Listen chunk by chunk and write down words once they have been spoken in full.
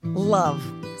Love.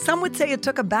 Some would say it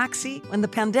took a backseat when the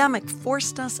pandemic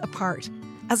forced us apart.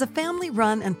 As a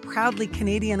family-run and proudly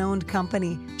Canadian-owned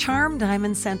company, Charm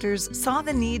Diamond Centers saw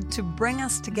the need to bring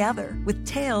us together with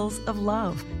tales of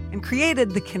love and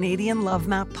created the Canadian Love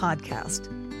Map podcast.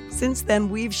 Since then,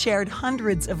 we've shared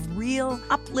hundreds of real,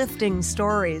 uplifting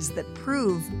stories that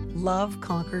prove love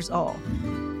conquers all.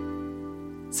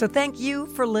 So thank you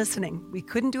for listening. We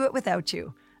couldn't do it without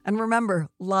you. And remember,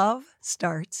 love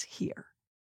starts here.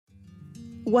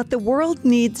 What the world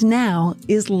needs now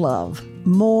is love.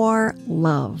 More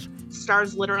love.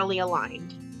 Stars literally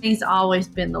aligned. He's always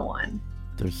been the one.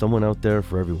 There's someone out there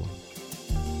for everyone.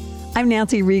 I'm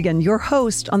Nancy Regan, your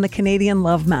host on the Canadian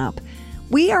Love Map.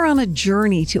 We are on a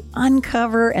journey to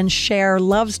uncover and share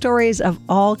love stories of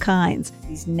all kinds.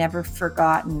 He's never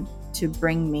forgotten to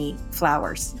bring me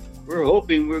flowers. We're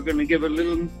hoping we're going to give a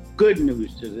little good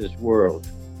news to this world.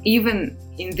 Even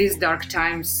in these dark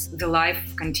times, the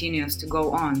life continues to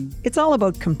go on. It's all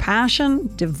about compassion,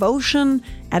 devotion,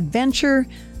 adventure,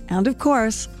 and of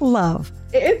course, love.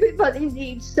 Everybody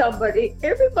needs somebody.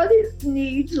 Everybody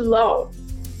needs love.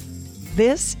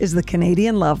 This is the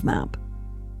Canadian Love Map.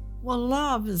 Well,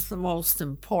 love is the most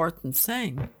important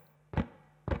thing.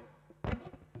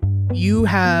 You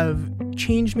have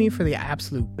changed me for the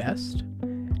absolute best.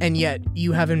 And yet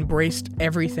you have embraced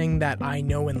everything that I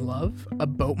know and love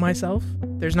about myself.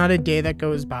 There's not a day that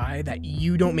goes by that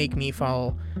you don't make me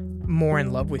fall more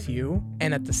in love with you.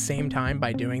 And at the same time,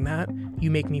 by doing that, you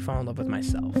make me fall in love with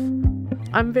myself.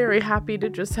 I'm very happy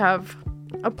to just have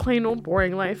a plain old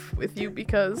boring life with you,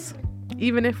 because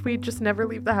even if we just never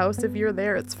leave the house, if you're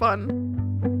there, it's fun.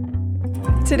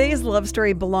 Today's love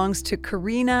story belongs to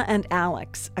Corina and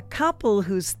Alex, a couple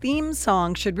whose theme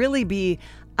song should really be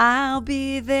I'll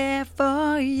be there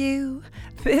for you.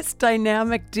 This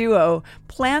dynamic duo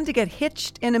planned to get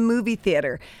hitched in a movie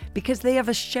theater because they have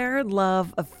a shared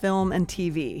love of film and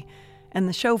TV. And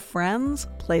the show Friends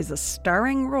plays a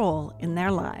starring role in their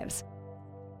lives.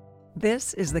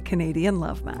 This is the Canadian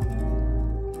Love Map.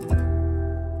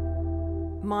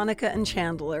 Monica and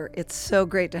Chandler, it's so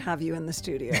great to have you in the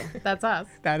studio. That's us.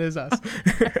 That is us.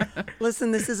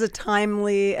 Listen, this is a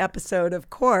timely episode,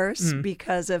 of course,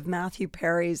 because of Matthew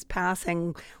Perry's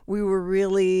passing. We were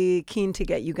really keen to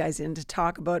get you guys in to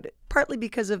talk about it, partly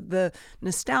because of the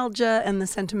nostalgia and the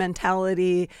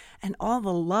sentimentality and all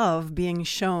the love being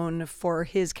shown for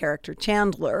his character,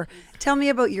 Chandler. Tell me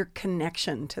about your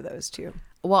connection to those two.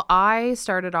 Well, I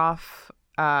started off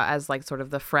as like sort of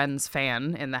the Friends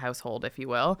fan in the household, if you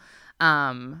will.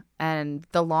 And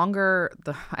the longer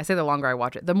I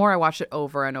watch it, the more I watch it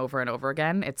over and over and over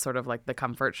again. It's sort of like the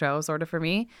comfort show sort of for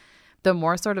me. The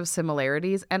more sort of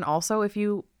similarities. And also if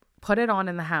you put it on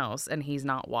in the house and he's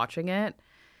not watching it,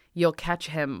 you'll catch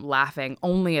him laughing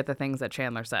only at the things that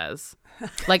Chandler says.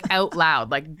 Like out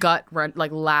loud, like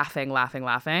like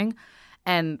laughing.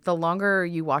 And the longer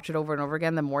you watch it over and over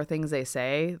again, the more things they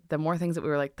say, the more things that we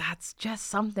were like, that's just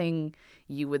something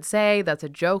you would say. That's a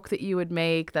joke that you would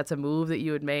make. That's a move that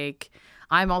you would make.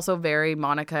 I'm also very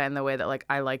Monica in the way that like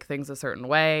I like things a certain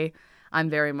way. I'm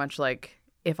very much like,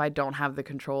 if I don't have the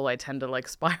control, I tend to like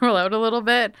spiral out a little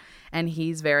bit. And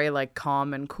he's very like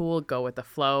calm and cool, go with the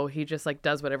flow. He just like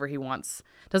does whatever he wants,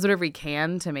 does whatever he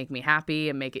can to make me happy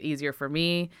and make it easier for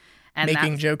me. And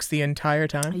making jokes the entire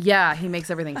time? Yeah, he makes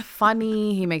everything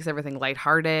funny. He makes everything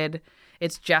lighthearted.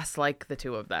 It's just like the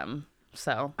two of them.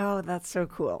 So. Oh, that's so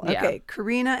cool. Yeah. Okay,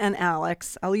 Corina and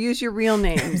Alex, I'll use your real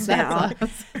names now.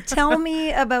 Tell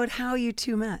me about how you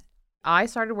two met. I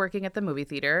started working at the movie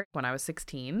theater when I was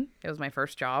 16. It was my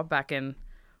first job back in,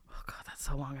 oh God, that's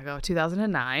so long ago,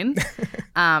 2009.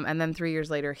 And then 3 years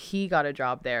later, he got a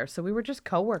job there. So we were just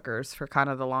coworkers for kind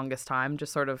of the longest time,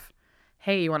 just sort of,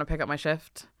 hey, you want to pick up my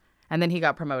shift? And then he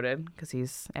got promoted because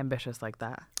he's ambitious like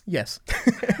that. Yes.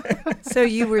 So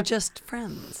you were just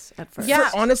friends at first? Yeah.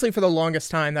 Honestly, for the longest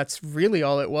time, that's really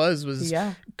all it was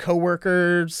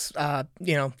coworkers,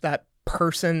 that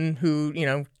person who,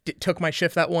 took my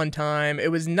shift that one time. It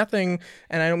was nothing,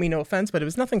 and I don't mean no offense, but it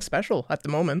was nothing special at the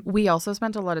moment. We also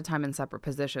spent a lot of time in separate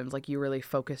positions. Like you really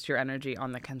focused your energy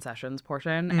on the concessions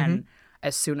portion. And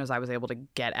as soon as I was able to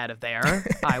get out of there,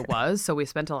 I was. So we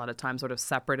spent a lot of time sort of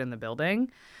separate in the building.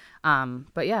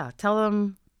 But yeah, tell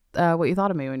them what you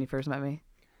thought of me when you first met me.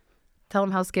 Tell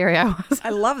them how scary I was. I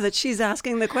love that she's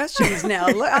asking the questions now.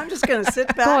 Look, I'm just going to sit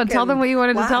back. Go on, tell them what you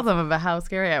wanted to tell them about how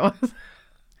scary I was.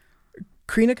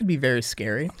 Corina could be very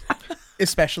scary,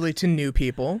 especially to new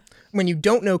people. When you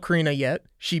don't know Corina yet,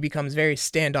 she becomes very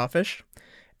standoffish,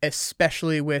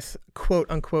 especially with quote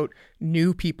unquote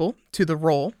new people to the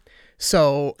role.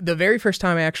 So the very first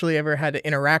time I actually ever had to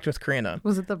interact with Corina.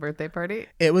 Was it the birthday party?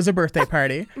 It was a birthday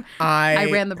party. I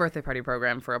ran the birthday party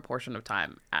program for a portion of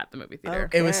time at the movie theater.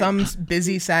 Okay. It was some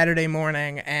busy Saturday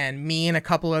morning, and me and a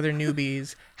couple other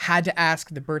newbies had to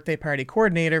ask the birthday party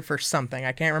coordinator for something.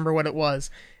 I can't remember what it was.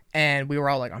 And we were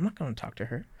all like, I'm not going to talk to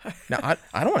her. No,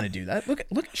 I don't want to do that.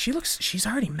 Look, she's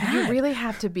already mad. You really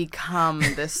have to become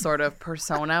this sort of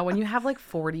persona. When you have like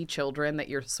 40 children that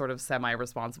you're sort of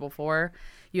semi-responsible for,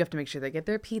 you have to make sure they get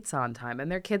their pizza on time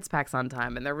and their kids' packs on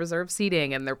time and their reserved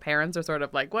seating, and their parents are sort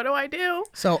of like, what do I do?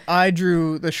 So I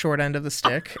drew the short end of the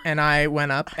stick, and I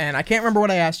went up, and I can't remember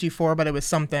what I asked you for, but it was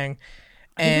something.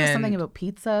 I think it was something about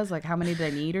pizzas, like how many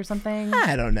did I need or something?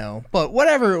 I don't know. But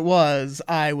whatever it was,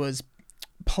 I was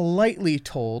politely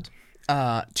told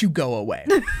to go away.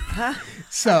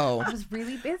 So I was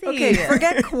really busy. Okay,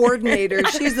 forget coordinator.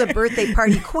 She's the birthday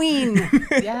party queen.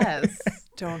 Yes.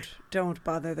 Don't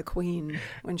bother the queen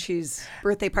when she's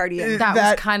birthday partying. That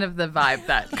was kind of the vibe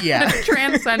that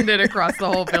transcended across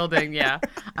the whole building. Yeah.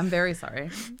 I'm very sorry.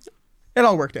 It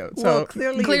all worked out. Well,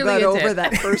 clearly you got over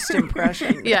that first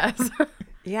impression. Yes.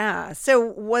 Yeah. So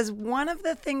was one of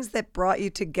the things that brought you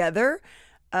together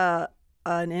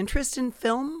an interest in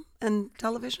film and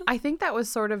television? I think that was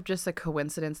sort of just a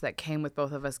coincidence that came with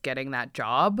both of us getting that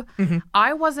job. Mm-hmm.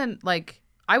 I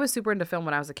was super into film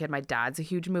when I was a kid. My dad's a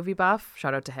huge movie buff.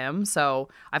 Shout out to him. So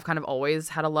I've kind of always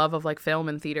had a love of like film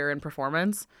and theater and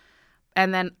performance.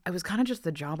 And then it was kind of just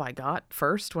the job I got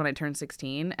first when I turned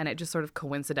 16. And it just sort of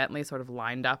coincidentally sort of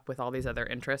lined up with all these other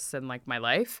interests in like my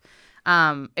life.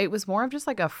 It was more of just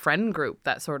like a friend group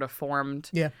that sort of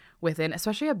formed within,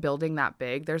 especially a building that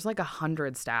big. There's like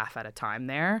 100 staff at a time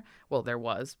there. Well, there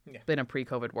was in a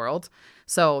pre-COVID world.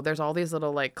 So there's all these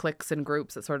little like cliques and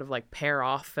groups that sort of like pair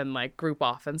off and like group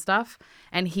off and stuff.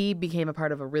 And he became a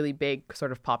part of a really big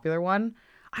sort of popular one.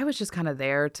 I was just kind of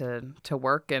there to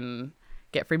work and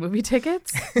get free movie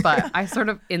tickets, but I sort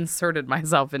of inserted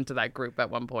myself into that group at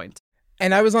one point.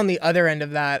 And I was on the other end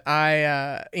of that.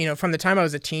 From the time I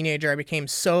was a teenager, I became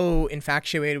so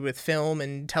infatuated with film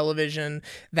and television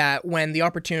that when the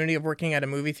opportunity of working at a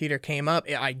movie theater came up,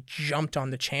 I jumped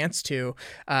on the chance to.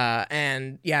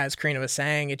 And yeah, as Corina was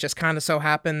saying, it just kind of so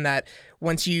happened that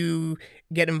once you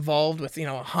get involved with,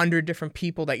 100 different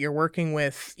people that you're working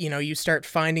with, you start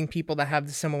finding people that have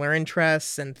the similar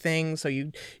interests and things. So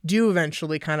you do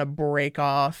eventually kind of break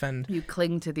off, and you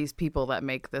cling to these people that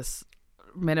make this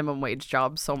minimum wage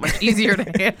job so much easier to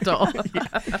handle.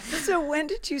 So when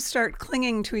did you start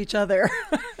clinging to each other?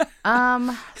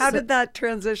 How did that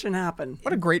transition happen?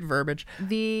 What a great verbiage.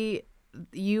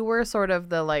 You were sort of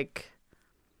the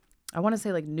I want to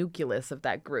say nucleus of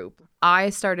that group. I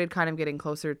started kind of getting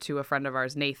closer to a friend of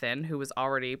ours, Nathan, who was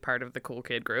already part of the cool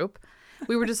kid group.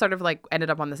 We were just sort of ended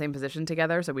up on the same position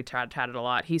together. So we chatted a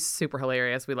lot. He's super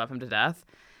hilarious. We love him to death.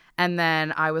 And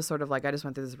then I was sort of I just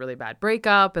went through this really bad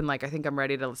breakup, and I think I'm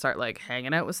ready to start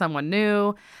hanging out with someone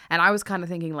new. And I was kind of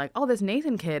thinking oh, this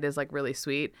Nathan kid is really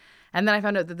sweet. And then I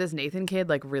found out that this Nathan kid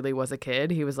really was a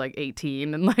kid. He was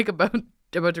 18 and about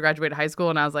to graduate high school.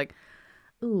 And I was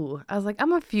ooh,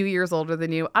 I'm a few years older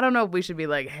than you. I don't know if we should be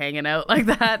hanging out like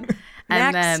that.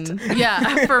 And then,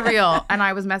 yeah, for real. And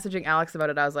I was messaging Alex about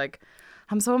it. I was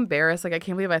I'm so embarrassed. I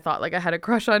can't believe I thought I had a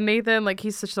crush on Nathan.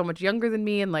 He's so much younger than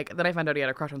me. And then I found out he had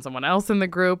a crush on someone else in the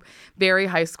group. Very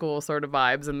high school sort of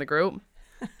vibes in the group.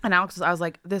 And Alex, I was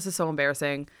this is so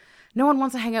embarrassing. No one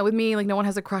wants to hang out with me. No one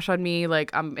has a crush on me.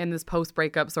 I'm in this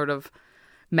post-breakup sort of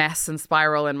mess and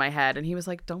spiral in my head. And he was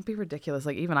don't be ridiculous.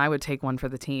 Even I would take one for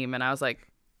the team. And I was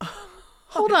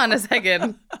hold on a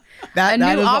second. A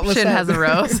new option has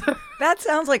arose. That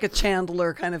sounds like a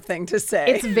Chandler kind of thing to say.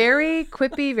 It's very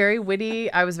quippy, very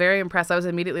witty. I was very impressed. I was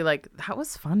immediately that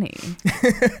was funny.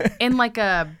 In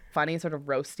a funny sort of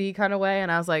roasty kind of way.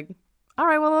 And I was all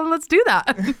right, well, let's do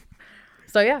that.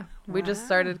 So yeah, we just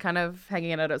started kind of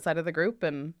hanging out outside of the group.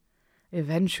 And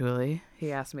eventually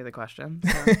he asked me the question.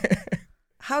 So.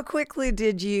 How quickly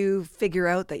did you figure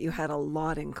out that you had a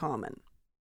lot in common?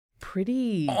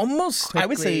 Pretty almost quickly. I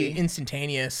would say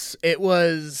instantaneous. It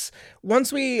was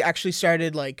once we actually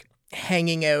started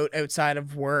hanging out outside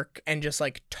of work and just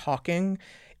talking,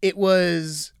 it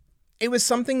was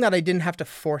something that I didn't have to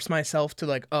force myself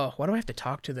to oh, what do I have to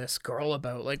talk to this girl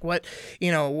about?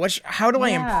 How do I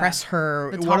impress her?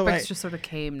 The topics just sort of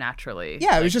came naturally.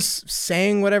 Yeah, it was just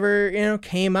saying whatever,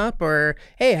 came up, or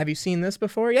hey, have you seen this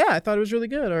before? Yeah, I thought it was really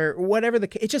good, or whatever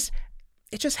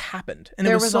it just happened. And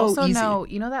there it was so also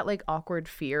easy. you know that like awkward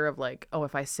fear of like, oh,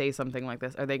 if I say something like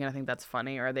this, are they gonna think that's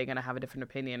funny, or are they gonna have a different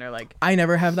opinion, or like? I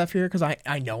never have that fear because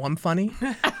I know I'm funny,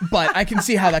 but I can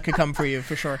see how that could come for you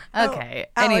for sure. Okay.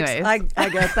 Alex, Anyways, I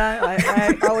get that.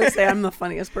 I always say I'm the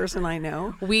funniest person I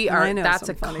know. we And I are. know That's a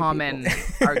some funny common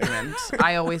people. argument.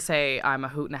 I always say I'm a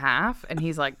hoot and a half, and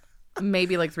he's like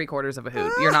maybe like 3/4 of a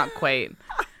hoot. You're not quite.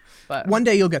 But One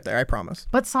day you'll get there, I promise.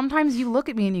 But sometimes you look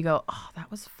at me and you go, "Oh, that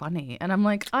was funny," and I'm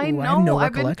like, "I Ooh, know. I have no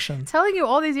I've been recollection. telling you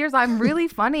all these years I'm really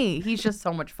funny. He's just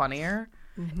so much funnier."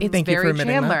 It's Thank you for very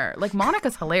admitting Chandler. Like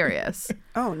Monica's hilarious,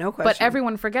 Oh, no question. but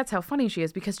everyone forgets how funny she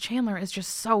is because Chandler is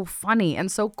just so funny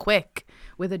and so quick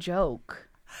with a joke.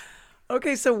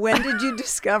 Okay, so when did you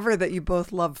discover that you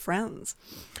both love Friends?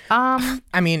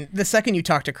 I mean, the second you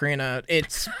talk to Corina,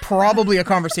 it's probably a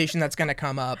conversation that's going to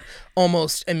come up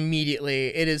almost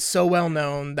immediately. It is so well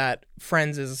known that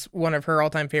Friends is one of her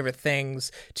all-time favorite things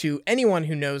to anyone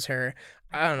who knows her.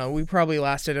 I don't know, we probably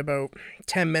lasted about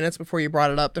 10 minutes before you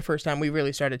brought it up the first time we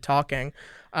really started talking.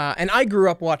 And I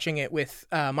grew up watching it with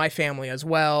my family as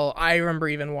well. I remember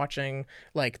even watching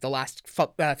like the last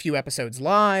few episodes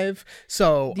live.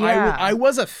 So Yeah. I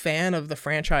was a fan of the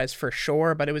franchise for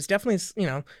sure, but it was definitely,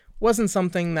 wasn't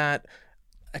something that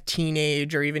a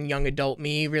teenage or even young adult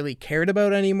me really cared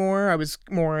about anymore. I was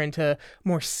more into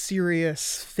more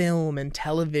serious film and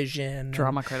television.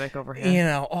 Drama critic over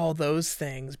here. All those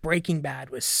things. Breaking Bad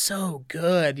was so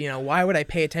good. Why would I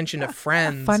pay attention to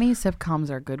Friends? Funny sitcoms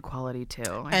are good quality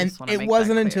too. And it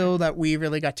wasn't until that we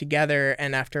really got together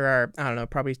and after our, I don't know,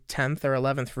 probably 10th or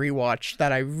 11th rewatch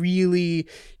that I really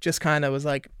just kind of was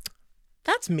like,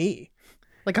 that's me.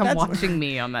 Like I'm watching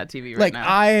me on that TV right Like now.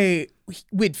 I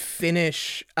would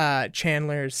finish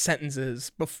Chandler's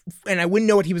sentences and I wouldn't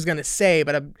know what he was going to say,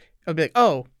 but I'd be like,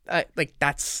 oh,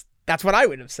 that's what I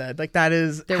would have said. Like that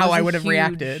is how I would have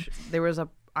reacted. There was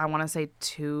I want to say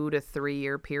 2 to 3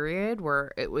 year period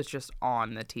where it was just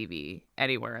on the TV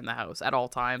anywhere in the house at all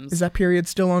times. Is that period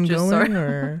still ongoing?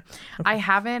 Or I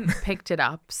haven't picked it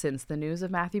up since the news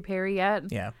of Matthew Perry yet.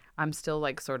 Yeah. I'm still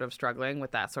like sort of struggling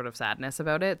with that sort of sadness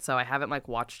about it. So I haven't like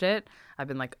watched it. I've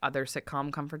been like other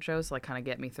sitcom comfort shows to like kind of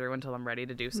get me through until I'm ready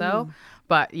to do so.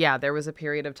 But yeah, there was a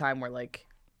period of time where like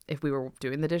if we were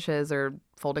doing the dishes or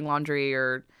folding laundry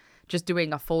or just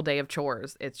doing a full day of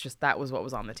chores, it's just that was what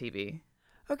was on the TV.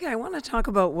 Okay, I want to talk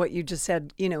about what you just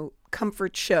said,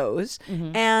 comfort shows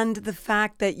and the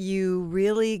fact that you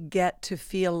really get to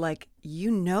feel like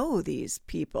these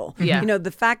people. Yeah.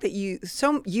 The fact that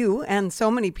you and so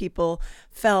many people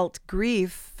felt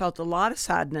grief, felt a lot of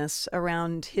sadness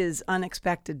around his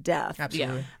unexpected death.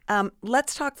 Absolutely.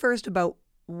 Let's talk first about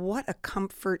what a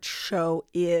comfort show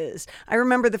is. I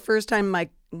remember the first time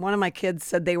one of my kids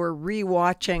said they were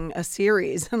rewatching a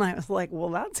series, and I was like, well,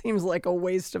 that seems like a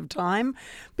waste of time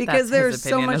because there's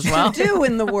so much to do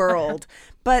in the world.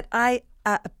 But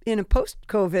in a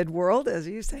post-COVID world, as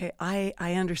you say, I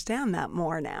understand that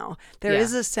more now. There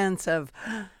is a sense of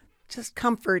just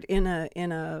comfort in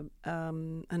an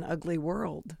ugly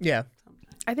world. Yeah.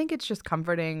 I think it's just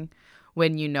comforting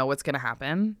when you know what's going to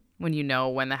happen, when you know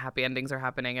when the happy endings are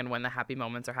happening and when the happy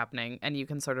moments are happening, and you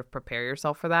can sort of prepare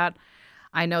yourself for that.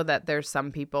 I know that there's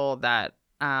some people that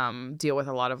deal with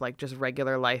a lot of like just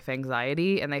regular life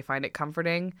anxiety, and they find it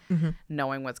comforting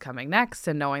knowing what's coming next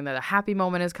and knowing that a happy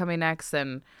moment is coming next.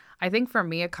 And I think for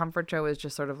me, a comfort show is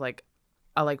just sort of like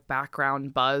a like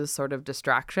background buzz sort of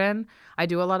distraction. I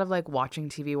do a lot of like watching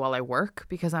TV while I work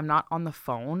because I'm not on the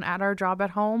phone at our job at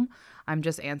home. I'm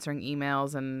just answering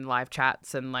emails and live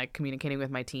chats and like communicating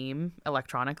with my team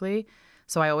electronically.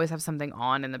 So I always have something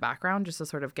on in the background just to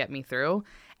sort of get me through.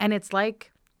 And it's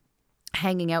like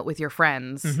hanging out with your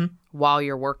friends while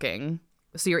you're working.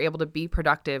 So you're able to be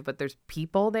productive, but there's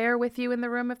people there with you in the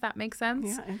room, if that makes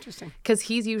sense. Yeah, interesting. Because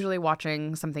he's usually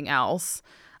watching something else.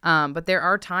 But there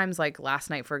are times like last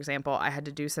night, for example, I had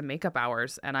to do some makeup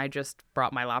hours and I just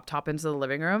brought my laptop into the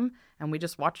living room and we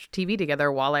just watched TV together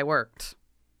while I worked.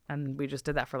 And we just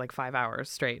did that for like 5 hours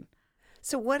straight.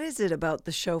 So what is it about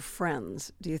the show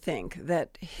Friends, do you think,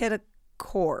 that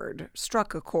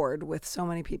struck a chord with so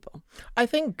many people? I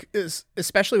think,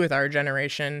 especially with our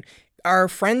generation, our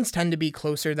friends tend to be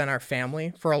closer than our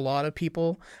family for a lot of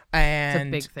people.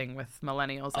 And it's a big thing with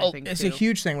millennials, I think, it's too. a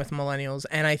huge thing with millennials.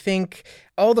 And I think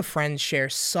all the friends share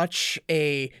such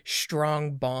a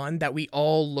strong bond that we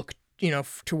all look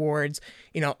towards,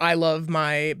 I love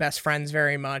my best friends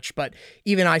very much, but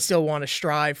even I still want to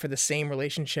strive for the same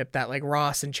relationship that like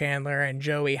Ross and Chandler and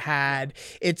Joey had.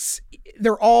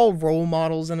 They're all role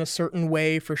models in a certain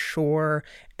way for sure.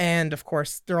 And of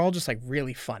course, they're all just like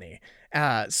really funny.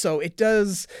 So it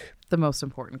does the most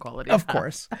important quality. Of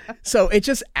course. So it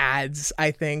just adds, I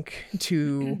think,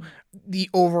 to the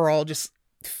overall just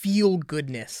feel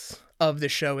goodness of the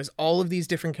show is all of these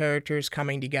different characters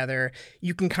coming together.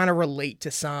 You can kind of relate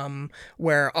to some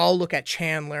where I'll look at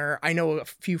Chandler. I know a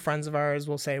few friends of ours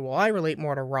will say, well, I relate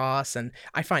more to Ross and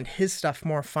I find his stuff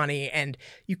more funny. And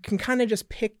you can kind of just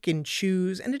pick and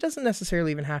choose. And it doesn't necessarily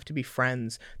even have to be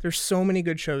Friends. There's so many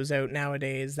good shows out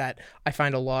nowadays that I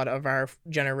find a lot of our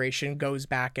generation goes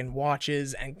back and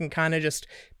watches and can kind of just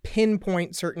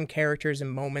pinpoint certain characters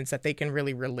and moments that they can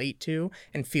really relate to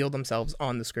and feel themselves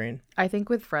on the screen. I think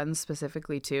with Friends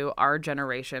specifically too, our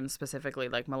generation, specifically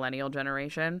like millennial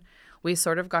generation, we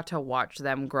sort of got to watch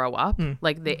them grow up.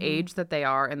 Like the age that they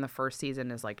are in the first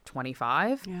season is like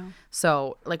 25. Yeah.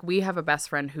 So like we have a best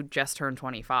friend who just turned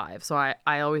 25. So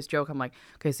I always joke, I'm like,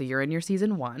 okay, so you're in your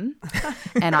season 1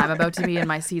 and I'm about to be in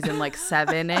my season like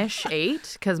 7-ish,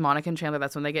 8, because Monica and Chandler,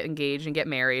 that's when they get engaged and get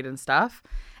married and stuff.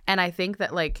 And I think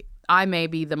that like I may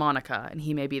be the Monica and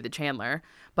he may be the Chandler,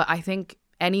 but I think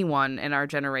anyone in our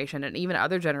generation and even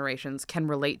other generations can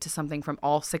relate to something from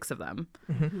all 6 of them.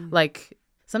 Like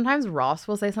sometimes Ross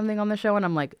will say something on the show and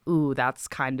I'm like, ooh, that's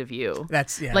kind of you.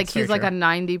 That's like that's he's like true. a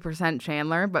 90%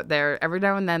 Chandler, but there every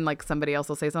now and then like somebody else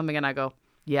will say something and I go,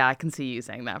 yeah, I can see you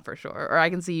saying that for sure, or I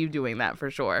can see you doing that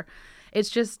for sure. It's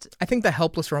just, I think the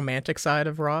helpless romantic side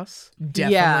of Ross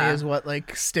definitely is what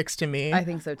like sticks to me. I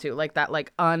think so too. Like that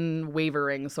like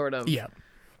unwavering sort of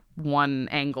one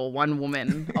angle, one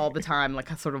woman all the time,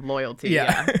 like a sort of loyalty.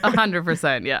 Yeah.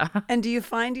 100%. Yeah. And do you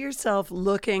find yourself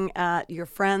looking at your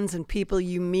friends and people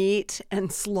you meet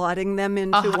and slotting them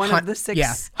into one of the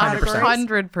 6 categories?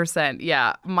 100%.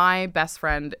 Yeah. My best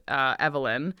friend,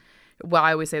 Evelyn, well,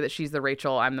 I always say that she's the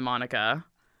Rachel, I'm the Monica.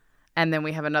 And then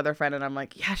we have another friend and I'm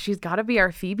like, yeah, she's got to be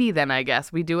our Phoebe then, I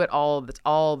guess. We do it all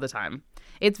the time.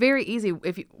 It's very easy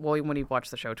when you've watched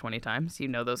the show 20 times, you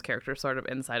know those characters sort of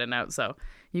inside and out, so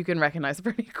you can recognize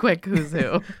pretty quick who's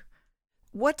who.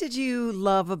 What did you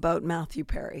love about Matthew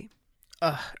Perry?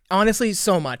 Honestly,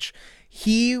 so much.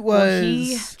 He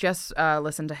he just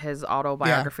listened to his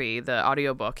autobiography, the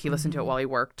audiobook. He listened to it while he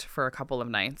worked for a couple of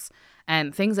nights.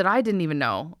 And things that I didn't even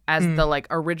know as the like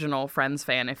original Friends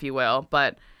fan, if you will,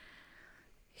 but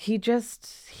he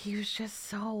was just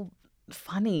so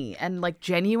funny and like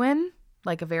genuine,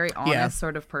 like a very honest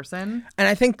sort of person. And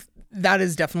I think that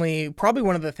is definitely probably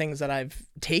one of the things that I've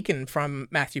taken from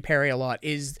Matthew Perry a lot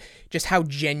is just how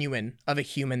genuine of a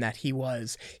human that he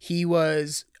was. He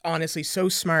was honestly so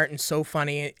smart and so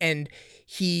funny, and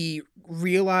he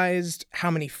realized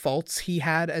how many faults he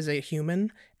had as a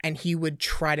human, and he would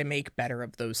try to make better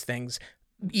of those things,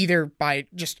 either by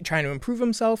just trying to improve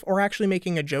himself or actually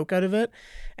making a joke out of it.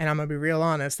 And I'm going to be real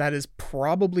honest, that is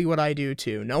probably what I do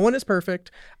too. No one is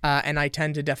perfect, and I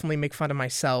tend to definitely make fun of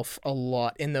myself a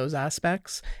lot in those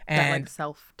aspects. And that like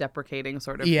self-deprecating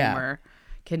sort of humor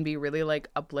can be really like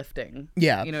uplifting.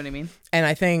 Yeah. You know what I mean? And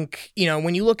I think,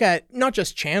 when you look at not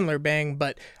just Chandler Bing,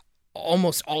 but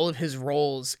almost all of his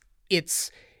roles,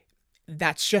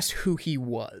 that's just who he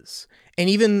was. And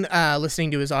even listening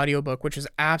to his audiobook, which was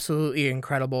absolutely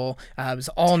incredible, it was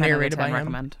all narrated by him.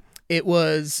 Recommend. It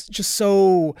was just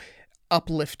so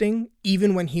uplifting,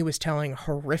 even when he was telling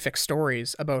horrific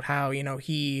stories about how,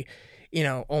 he,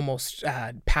 almost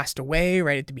passed away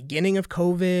right at the beginning of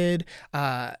COVID.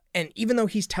 And even though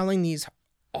he's telling these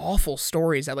awful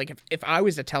stories that, like, if I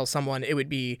was to tell someone, it would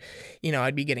be,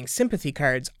 I'd be getting sympathy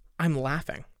cards, I'm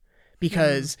laughing.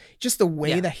 Because just the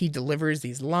way that he delivers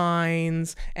these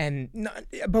lines and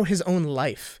about his own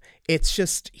life, it's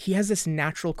just, he has this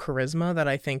natural charisma that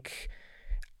I think,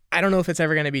 I don't know if it's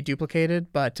ever going to be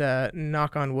duplicated, but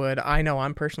knock on wood, I know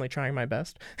I'm personally trying my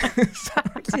best.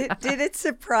 Did it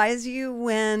surprise you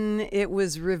when it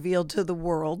was revealed to the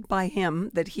world by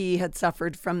him that he had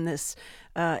suffered from this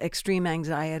extreme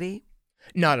anxiety?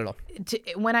 Not at all.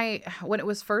 When it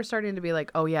was first starting to be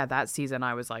like, oh yeah, that season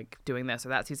I was like doing this, or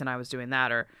that season I was doing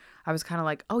that, or I was kind of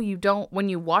like, oh, you don't, when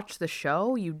you watch the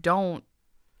show, you don't,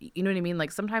 you know what I mean?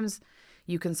 Like sometimes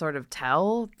you can sort of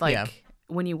tell, like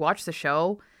when you watch the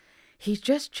show, he's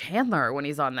just Chandler when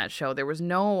he's on that show.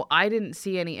 I didn't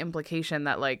see any implication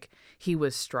that like he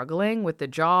was struggling with the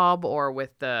job or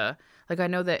with the, like I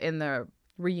know that in the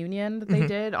reunion that they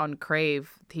did on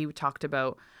Crave, he talked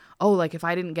about, oh, like if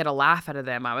I didn't get a laugh out of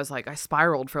them, I was like, I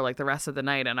spiraled for like the rest of the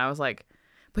night. And I was like,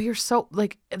 but you're so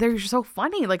like, they're so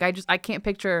funny. Like I can't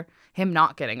picture him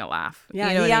not getting a laugh. Yeah,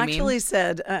 you know he what actually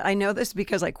said, I know this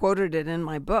because I quoted it in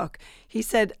my book. He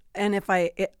said, and if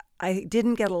I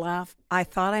didn't get a laugh. I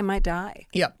thought I might die.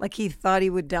 Yeah. Like he thought he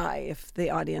would die if the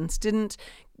audience didn't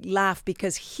laugh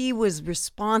because he was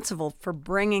responsible for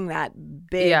bringing that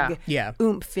big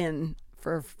oomph in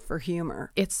for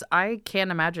humor. I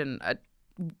can't imagine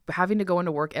having to go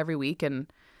into work every week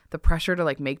and the pressure to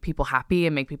like make people happy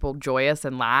and make people joyous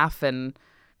and laugh. And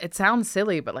it sounds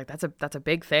silly, but like that's a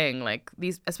big thing. Like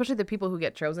these, especially the people who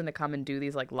get chosen to come and do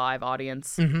these like live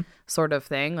audience sort of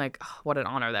thing. Like, oh, what an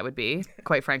honor that would be,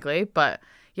 quite frankly. But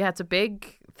yeah, it's a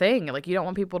big thing. Like you don't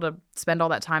want people to spend all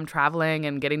that time traveling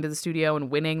and getting to the studio and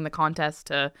winning the contest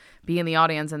to be in the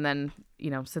audience and then,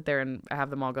 sit there and have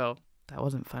them all go, that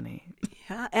wasn't funny.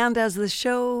 Yeah, and as the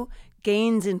show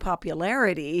gains in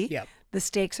popularity, the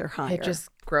stakes are higher. It just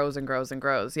grows and grows and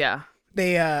grows. Yeah.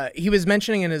 He was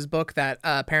mentioning in his book that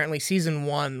apparently season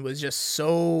 1 was just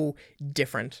so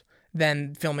different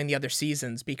than filming the other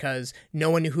seasons because no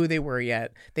one knew who they were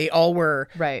yet. They all were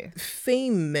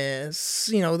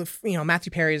famous.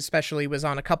 Matthew Perry especially was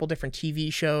on a couple different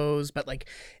TV shows, but like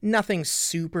nothing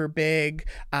super big.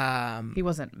 He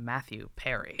wasn't Matthew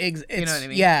Perry. You know what I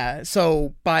mean? Yeah.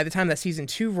 So by the time that season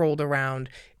 2 rolled around,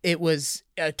 it was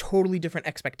a totally different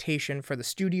expectation for the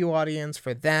studio audience,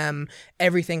 for them.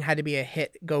 Everything had to be a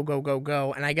hit, go, go, go,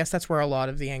 go. And I guess that's where a lot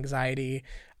of the anxiety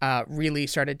really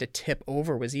started to tip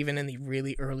over, was even in the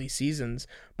really early seasons.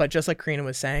 But just like Corina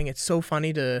was saying, it's so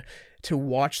funny to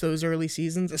watch those early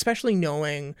seasons, especially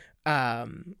knowing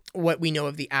what we know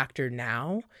of the actor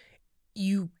now.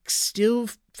 You still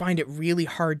find it really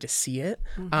hard to see it.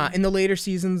 In the later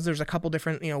seasons, there's a couple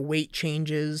different, weight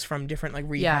changes from different like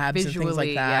rehabs and things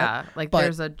like that. Yeah,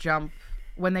 there's a jump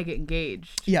when they get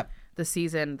engaged. Yep.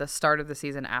 The start of the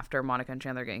season after Monica and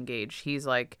Chandler get engaged, he's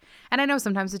like, and I know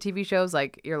sometimes the TV shows,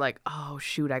 like, you're like, oh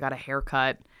shoot, I got a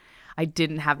haircut. I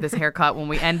didn't have this haircut when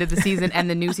we ended the season, and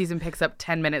the new season picks up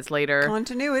 10 minutes later.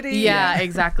 Continuity. Yeah,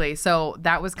 exactly. So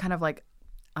that was kind of like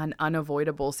an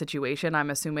unavoidable situation, I'm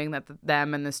assuming, that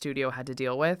them and the studio had to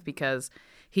deal with, because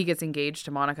he gets engaged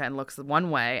to Monica and looks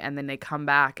one way, and then they come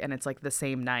back and it's like the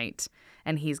same night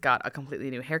and he's got a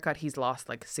completely new haircut. He's lost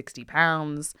like 60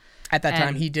 pounds. At that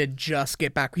time, he did just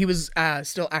get back. He was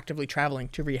still actively traveling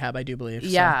to rehab, I do believe.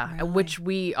 Yeah, so. Which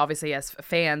we obviously as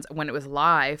fans, when it was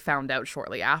live, found out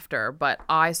shortly after. But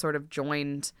I sort of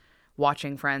joined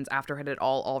watching Friends after it had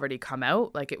all already come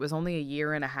out. Like, it was only a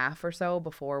year and a half or so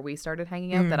before we started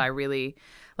hanging out that I really,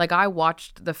 like, I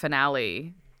watched the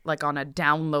finale like on a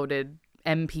downloaded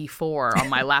MP4 on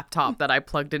my laptop that I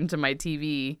plugged into my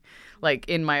TV, like,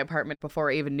 in my apartment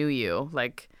before I even knew you.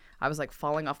 Like, I was like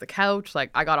falling off the couch, like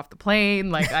I got off the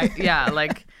plane, like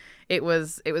like it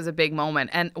was a big moment.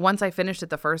 And once I finished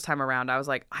it the first time around, I was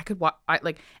like, I could watch,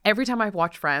 like, every time I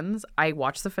watch Friends, I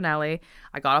watch the finale,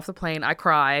 I got off the plane, I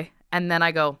cry, and then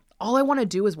I go, all I want to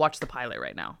do is watch the pilot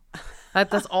right now.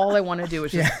 That's all I want to do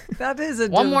is just that is a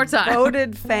one more time.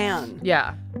 Devoted fan.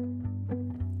 Yeah.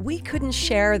 We couldn't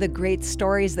share the great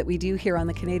stories that we do here on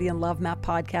the Canadian Love Map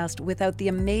podcast without the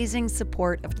amazing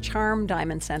support of Charm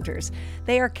Diamond Centers.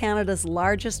 They are Canada's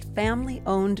largest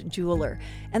family-owned jeweler,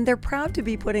 and they're proud to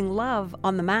be putting love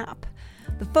on the map.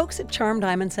 The folks at Charm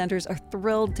Diamond Centers are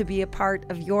thrilled to be a part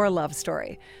of your love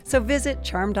story. So visit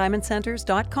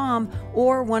charmdiamondcenters.com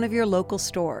or one of your local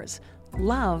stores.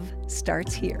 Love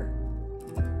starts here.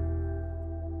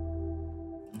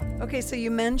 Okay, so you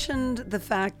mentioned the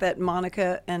fact that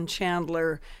Monica and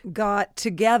Chandler got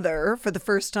together for the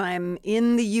first time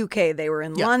in the UK. They were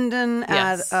in London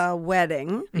at a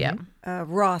wedding. Yeah.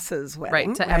 Ross's wedding.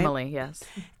 Right, to Emily, yes.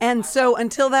 And so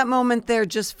until that moment, they're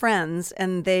just friends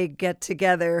and they get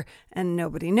together and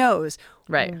nobody knows.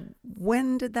 Right.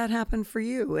 When did that happen for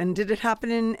you? And did it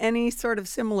happen in any sort of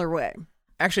similar way?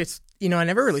 Actually, it's, I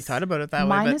never really thought about it that way.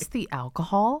 Minus the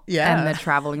alcohol and the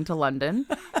traveling to London.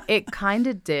 It kind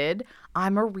of did.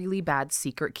 I'm a really bad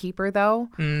secret keeper, though.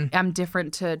 I'm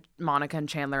different to Monica and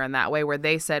Chandler in that way, where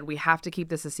they said we have to keep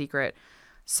this a secret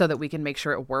so that we can make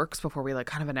sure it works before we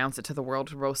kind of announce it to the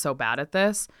world. We're both so bad at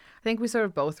this. I think we sort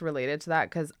of both related to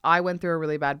that, because I went through a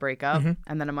really bad breakup,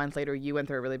 and then a month later you went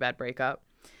through a really bad breakup.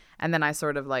 And then I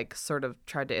sort of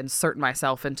tried to insert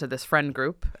myself into this friend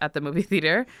group at the movie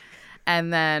theater.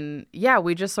 And then,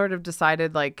 we just sort of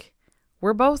decided,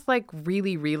 we're both,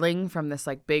 really reeling from this,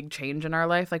 big change in our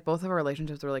life. Both of our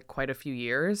relationships were, quite a few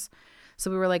years. So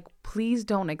we were like, please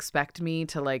don't expect me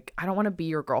to, I don't want to be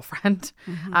your girlfriend.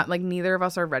 Neither of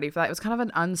us are ready for that. It was kind of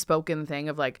an unspoken thing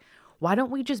of, why don't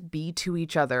we just be to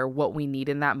each other what we need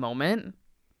in that moment?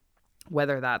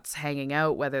 Whether that's hanging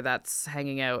out, whether that's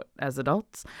hanging out as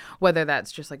adults, whether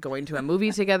that's just going to a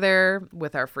movie together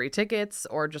with our free tickets,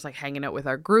 or just hanging out with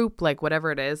our group,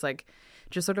 whatever it is,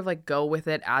 just sort of like go with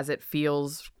it as it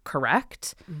feels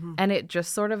correct. And it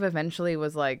just sort of eventually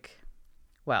was like,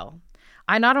 well,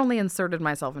 I not only inserted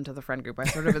myself into the friend group, I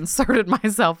sort of inserted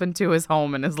myself into his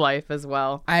home and his life as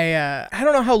well. I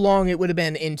don't know how long it would have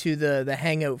been into the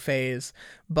hangout phase,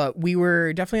 but we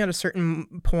were definitely at a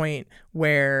certain point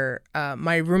where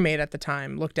my roommate at the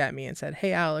time looked at me and said,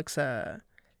 "Hey, Alex,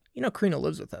 you know Corina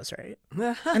lives with us, right?"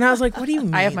 And I was like, "What do you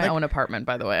mean?" I have my own apartment,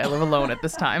 by the way. I live alone at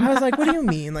this time. I was like, "What do you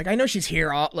mean? Like, I know she's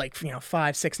here all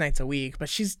 5-6 nights a week, but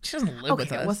she doesn't live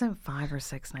with us." It wasn't 5 or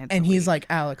 6 nights. And a he's week. like,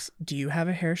 "Alex, do you have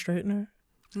a hair straightener?"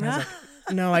 And I was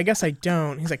like, "No, I guess I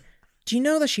don't." He's like, "Do you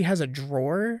know that she has a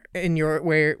drawer in your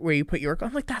where you put your?"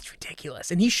 I'm like, "That's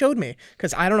ridiculous." And he showed me,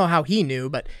 because I don't know how he knew,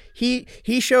 but he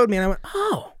showed me, and I went,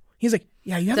 "Oh." He's like,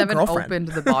 "Yeah, you have Devin a girlfriend." opened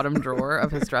the bottom drawer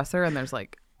of his dresser, and there's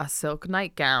like a silk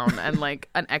nightgown and like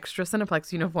an extra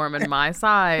Cineplex uniform in my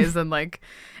size, and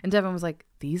Devin was like,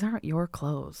 "These aren't your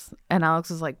clothes." And Alex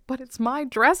was like, "But it's my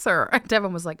dresser." And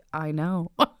Devin was like, "I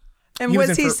know." And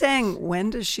was he saying, when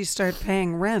does she start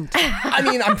paying rent? I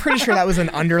mean, I'm pretty sure that was an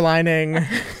underlining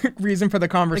reason for the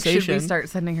conversation. Like, should we start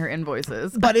sending her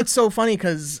invoices? But it's so funny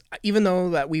because even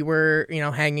though that we were,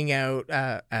 hanging out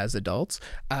as adults.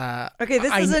 Okay,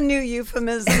 this is a new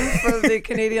euphemism for the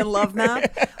Canadian love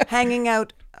map. Hanging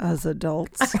out as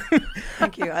adults.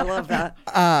 Thank you. I love that.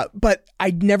 But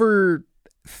I never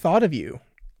thought of you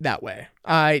that way.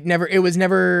 It was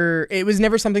never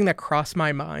something that crossed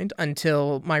my mind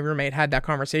until my roommate had that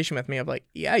conversation with me of like,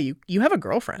 yeah, you have a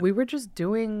girlfriend. We were just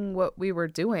doing what we were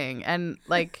doing, and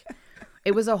like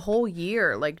it was a whole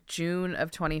year. Like June of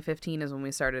 2015 is when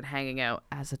we started hanging out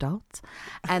as adults,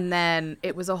 and then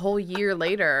it was a whole year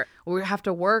later we have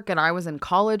to work, and I was in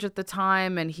college at the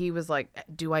time, and he was like,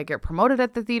 do I get promoted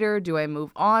at the theater, do I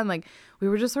move on? Like we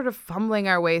were just sort of fumbling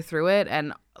our way through it,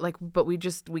 and like, but we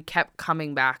kept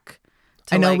coming back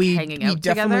to, I know, we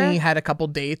definitely had a couple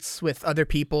dates with other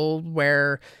people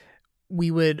where we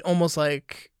would almost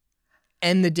like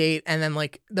end the date, and then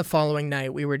like the following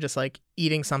night we were just like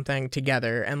eating something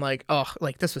together, and like, oh,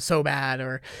 like this was so bad,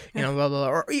 or blah, blah, blah.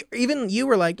 Or even you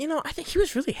were like, I think he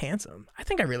was really handsome, I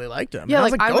think I really liked him. Yeah,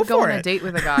 and I would go on a date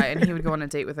with a guy and he would go on a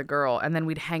date with a girl, and then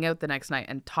we'd hang out the next night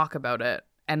and talk about it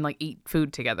and like eat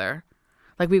food together.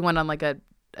 Like we went on like a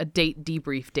date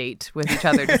debrief date with each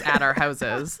other just at our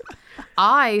houses.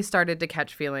 I started to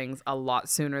catch feelings a lot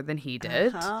sooner than he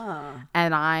did.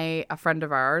 And a friend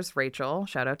of ours, Rachel,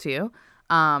 shout out to you,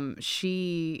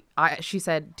 she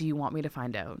said, do you want me to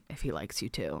find out if he likes you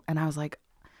too? And I was like,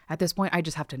 at this point I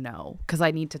just have to know, because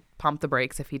I need to pump the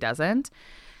brakes if he doesn't.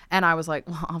 And I was like,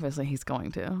 well, obviously he's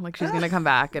going to. Like, she's going to come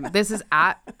back. And this is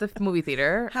at the movie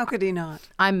theater. How could he not?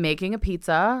 I'm making a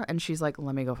pizza, and she's like,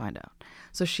 let me go find out.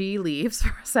 So she leaves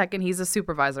for a second. He's a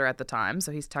supervisor at the time,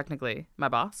 so he's technically my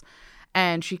boss.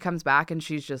 And she comes back, and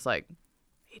she's just like,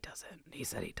 he doesn't. He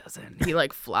said he doesn't. He,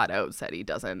 like, flat out said he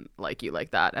doesn't like you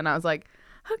like that. And I was like,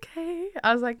 okay.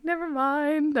 I was like, never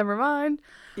mind.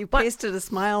 You pasted a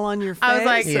smile on your face. I was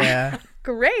like, yeah,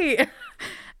 great.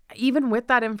 Even with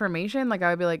that information, like I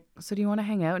would be like, so do you want to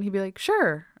hang out? And he'd be like,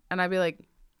 sure. And I'd be like,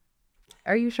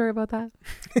 are you sure about that?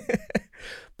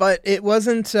 But it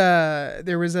wasn't,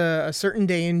 there was a certain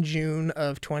day in June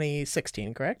of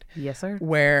 2016, correct? Yes, sir.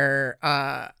 Where,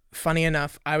 funny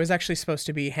enough, I was actually supposed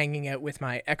to be hanging out with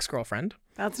my ex-girlfriend.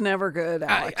 That's never good,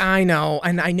 Alex. I know.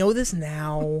 And I know this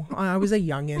now. I was a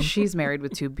youngin'. She's married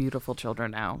with 2 beautiful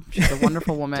children now. She's a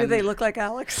wonderful woman. Do they look like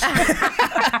Alex?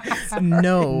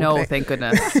 No. No, thank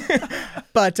goodness.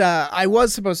 But I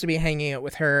was supposed to be hanging out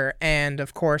with her. And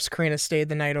of course, Corina stayed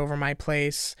the night over my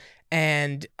place.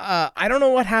 And I don't know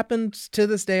what happened to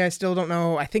this day. I still don't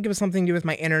know. I think it was something to do with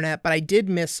my internet. But I did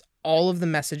miss all of the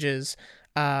messages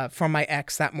from my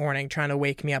ex that morning, trying to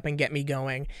wake me up and get me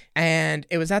going. And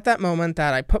it was at that moment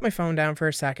that I put my phone down for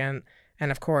a second.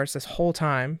 And of course, this whole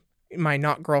time, my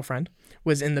not girlfriend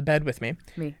was in the bed with me.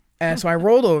 So I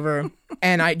rolled over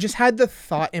and I just had the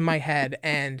thought in my head,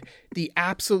 and the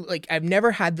absolute, like, I've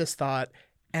never had this thought.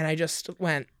 And I just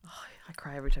went, I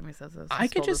cry every time he says this. I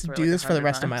could just do this for the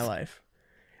rest of my life.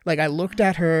 Like, I looked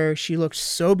at her. She looked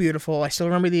so beautiful. I still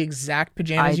remember the exact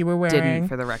pajamas you were wearing. I didn't,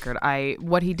 for the record.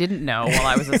 What he didn't know while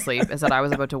I was asleep is that I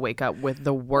was about to wake up with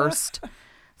the worst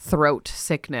throat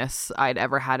sickness I'd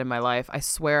ever had in my life. I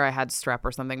swear I had strep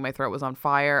or something. My throat was on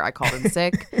fire. I called in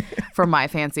sick from my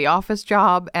fancy office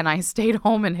job, and I stayed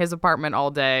home in his apartment all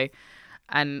day.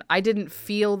 And I didn't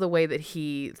feel the way that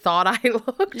he thought I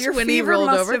looked when he rolled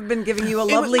over. Your fever must have been giving you a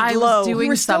lovely glow. I was doing you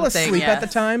were still something, asleep yes. at the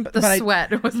time. The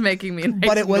sweat was making me nice.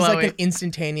 But it was glowing. like an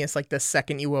instantaneous, like the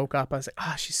second you woke up, I was like,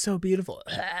 oh, she's so beautiful.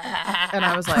 And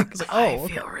I was like, oh, I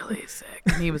feel really sick.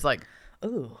 And he was like,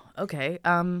 Ooh, okay.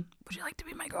 Would you like to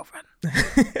be my girlfriend?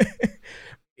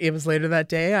 It was later that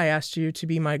day I asked you to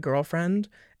be my girlfriend,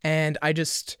 and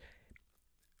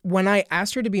when I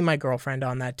asked her to be my girlfriend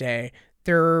on that day,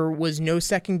 there was no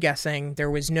second guessing. There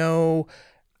was no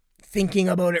thinking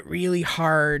about it really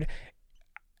hard.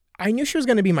 I knew she was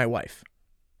going to be my wife,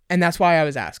 and that's why I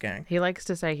was asking. He likes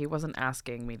to say he wasn't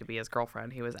asking me to be his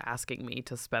girlfriend. He was asking me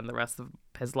to spend the rest of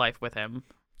his life with him.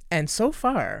 And so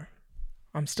far,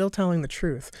 I'm still telling the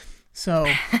truth. So,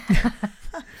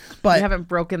 but you haven't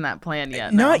broken that plan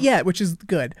yet. Not yet, which is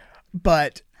good.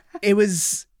 But it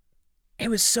was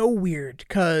so weird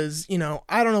because,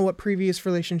 I don't know what previous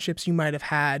relationships you might have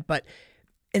had, but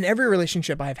in every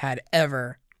relationship I've had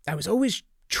ever, I was always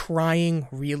trying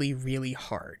really, really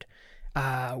hard.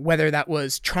 Whether that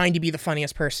was trying to be the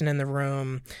funniest person in the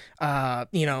room,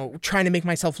 trying to make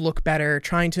myself look better,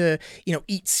 trying to,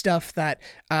 eat stuff that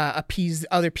appease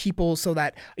other people so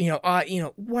that,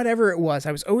 whatever it was,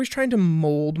 I was always trying to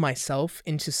mold myself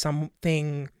into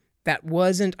something that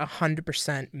wasn't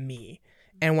 100% me.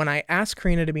 And when I asked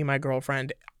Corina to be my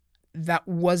girlfriend, that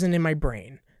wasn't in my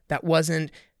brain.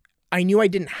 I knew I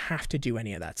didn't have to do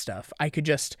any of that stuff. I could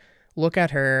just look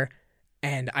at her,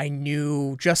 and I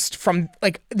knew just from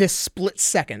like this split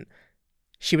second,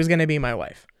 she was going to be my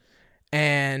wife.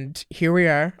 And here we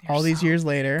are, all these years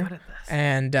later.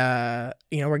 And,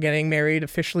 we're getting married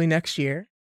officially next year.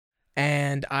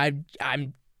 And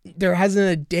there hasn't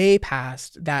a day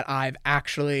passed that I've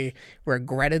actually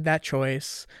regretted that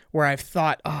choice, where I've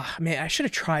thought, oh man, I should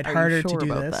have tried harder to do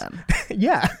this.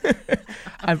 Yeah.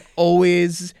 I've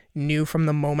always knew from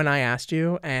the moment I asked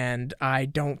you, and I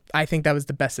think that was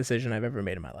the best decision I've ever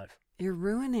made in my life. You're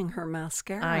ruining her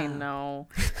mascara. I know.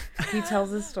 He tells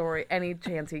his story any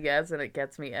chance he gets, and it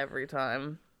gets me every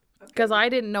time. Because I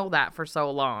didn't know that for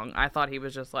so long. I thought he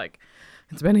was just like,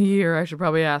 it's been a year, I should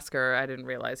probably ask her. I didn't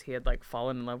realize he had like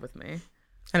fallen in love with me.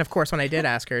 And of course, when I did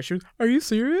ask her, she was, are you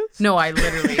serious? No, my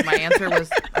answer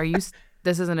was,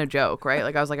 this isn't a joke, right?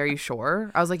 Like, I was like, are you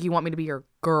sure? I was like, you want me to be your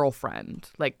girlfriend?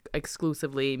 Like,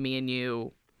 exclusively me and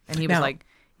you? And he was like,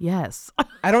 yes.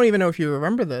 I don't even know if you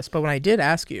remember this, but when I did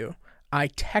ask you, I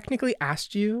technically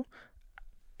asked you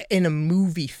in a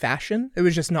movie fashion. It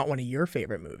was just not one of your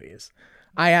favorite movies.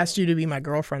 I asked you to be my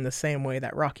girlfriend the same way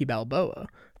that Rocky Balboa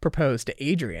proposed to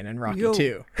Adrian in Rocky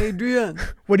 2. Adrian.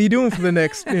 What are you doing for the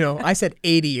next, I said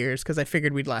 80 years because I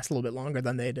figured we'd last a little bit longer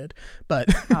than they did. But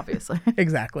obviously.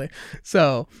 Exactly.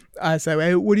 So I said,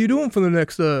 hey, what are you doing for the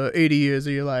next 80 years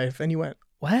of your life? And you went,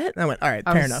 what? And I went, all right,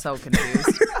 fair enough. I was so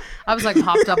confused. I was like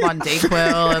hopped up on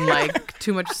Dayquil and like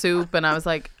too much soup. And I was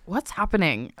like, what's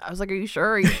happening? I was like, are you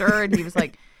sure? Are you sure? And he was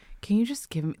like, can you just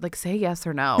give me, like, say yes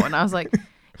or no? And I was like,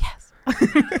 yes.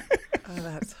 Oh,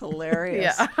 that's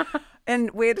hilarious. Yeah.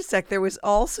 And wait a sec, there was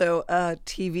also a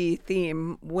TV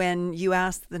theme when you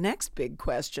asked the next big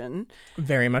question.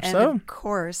 Very much and so. Of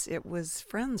course, it was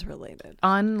Friends related.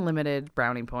 Unlimited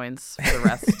brownie points for the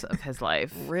rest of his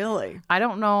life. Really? I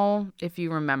don't know if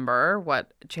you remember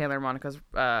what Chandler and Monica's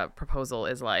proposal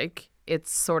is like.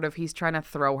 It's sort of, he's trying to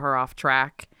throw her off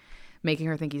track, making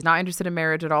her think he's not interested in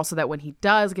marriage at all, so that when he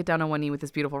does get down on one knee with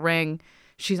this beautiful ring,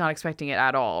 she's not expecting it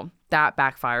at all. That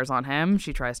backfires on him.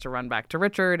 She tries to run back to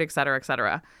Richard, et cetera, et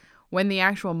cetera. When the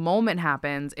actual moment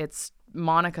happens, it's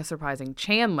Monica surprising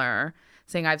Chandler,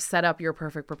 saying, I've set up your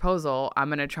perfect proposal. I'm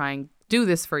going to try and do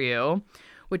this for you,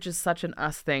 which is such an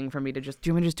us thing for me to just, do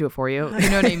you want me to just do it for you? You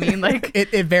know what I mean? Like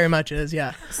It very much is,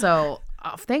 yeah. So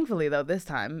thankfully, though, this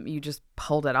time you just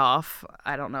pulled it off.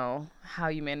 I don't know how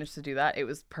you managed to do that. It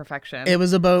was perfection. It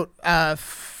was about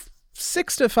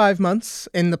 6 to 5 months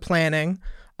in the planning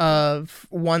of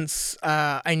once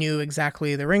I knew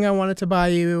exactly the ring I wanted to buy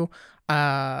you.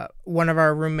 One of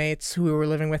our roommates who we were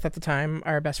living with at the time,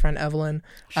 our best friend Evelyn.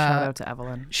 Shout out to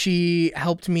Evelyn. She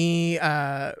helped me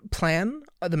plan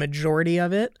the majority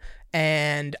of it.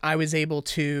 And I was able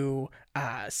to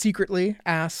secretly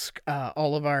ask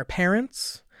all of our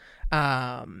parents.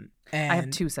 And I have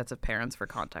 2 sets of parents for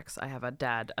context. I have a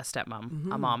dad, a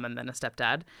stepmom, a mom, and then a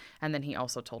stepdad. And then he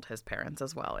also told his parents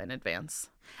as well in advance.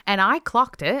 And I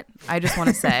clocked it. I just want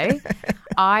to say,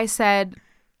 I said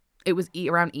it was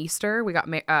around Easter. We got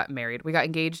married. We got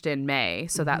engaged in May.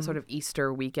 So that sort of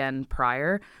Easter weekend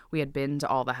prior, we had been to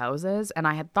all the houses. And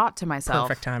I had thought to myself,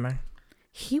 perfect timing.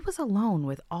 He was alone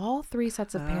with all 3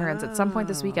 sets of parents at some point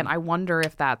this weekend. I wonder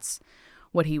if that's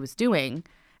what he was doing.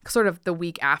 Sort of the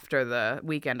week after the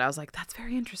weekend, I was like, that's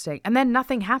very interesting. And then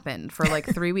nothing happened for like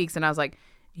 3 weeks. And I was like,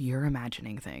 you're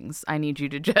imagining things. I need you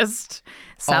to just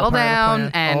settle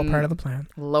down and all part of the plan.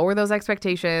 Lower those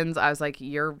expectations. I was like,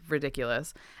 you're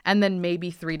ridiculous. And then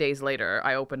maybe 3 days later,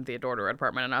 I opened the door to her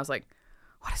apartment and I was like,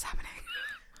 what is happening?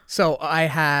 So I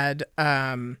had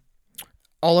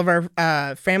all of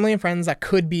our family and friends that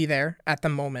could be there at the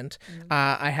moment.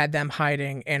 I had them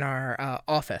hiding in our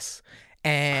office.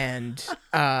 And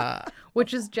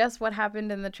which is just what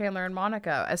happened in the Chandler and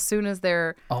Monica. As soon as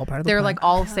they're plan. like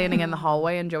all standing in the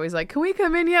hallway, and Joey's like, "Can we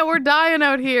come in yet? We're dying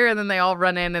out here." And then they all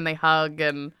run in and they hug.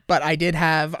 But I did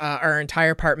have our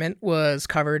entire apartment was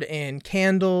covered in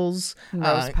candles,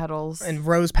 rose petals,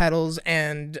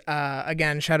 and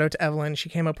again, shout out to Evelyn. She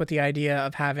came up with the idea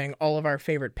of having all of our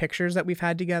favorite pictures that we've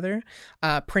had together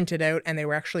printed out, and they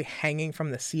were actually hanging from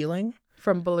the ceiling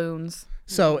from balloons.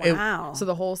 So So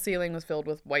the whole ceiling was filled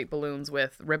with white balloons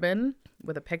with ribbon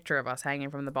with a picture of us hanging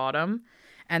from the bottom.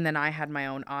 And then I had my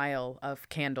own aisle of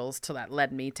candles till that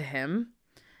led me to him.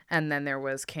 And then there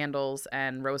was candles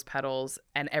and rose petals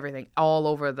and everything all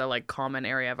over the like common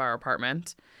area of our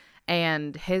apartment.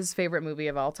 And his favorite movie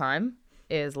of all time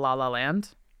is La La Land.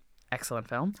 Excellent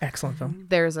film.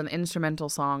 There's an instrumental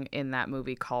song in that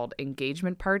movie called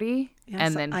Engagement Party. Yes,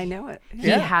 and then I know it. He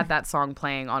had that song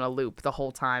playing on a loop the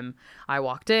whole time I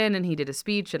walked in, and he did a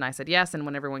speech and I said yes. And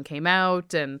when everyone came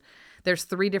out, and there's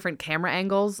 3 different camera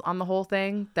angles on the whole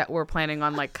thing that we're planning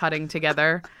on like cutting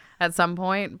together at some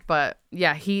point. But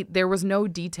yeah, there was no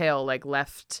detail like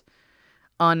left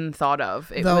unthought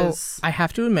of. I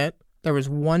have to admit, there was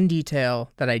one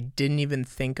detail that I didn't even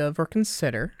think of or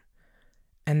consider.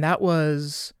 And that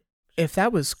was, if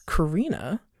that was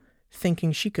Corina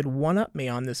thinking she could one-up me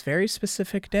on this very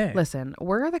specific day. Listen,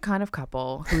 we're the kind of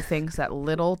couple who thinks that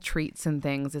little treats and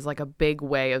things is like a big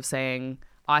way of saying,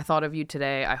 I thought of you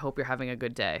today. I hope you're having a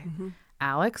good day. Mm-hmm.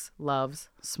 Alex loves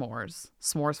s'mores.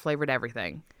 S'mores flavored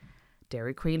everything.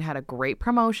 Dairy Queen had a great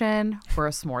promotion for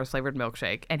a s'mores flavored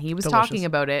milkshake. And he was talking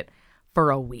about it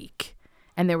for a week.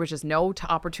 And there was just no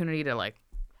opportunity to like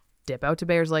dip out to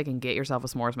Bears Lake and get yourself a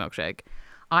s'mores milkshake.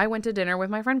 I went to dinner with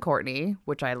my friend Courtney,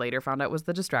 which I later found out was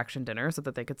the distraction dinner so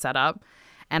that they could set up.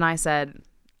 And I said,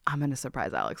 I'm going to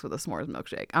surprise Alex with a s'mores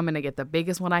milkshake. I'm going to get the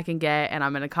biggest one I can get, and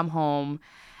I'm going to come home,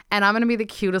 and I'm going to be the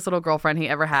cutest little girlfriend he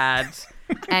ever had.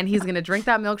 And he's going to drink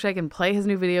that milkshake and play his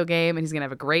new video game, and he's going to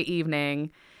have a great evening,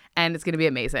 and it's going to be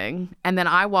amazing. And then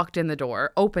I walked in the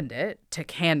door, opened it to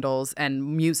candles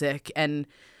and music and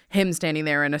him standing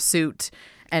there in a suit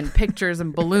and pictures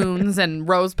and balloons and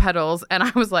rose petals. And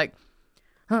I was like,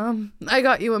 I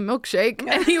got you a milkshake.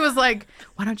 And he was like,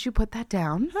 why don't you put that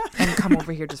down and come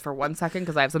over here just for 1 second,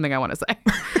 because I have something I want to say.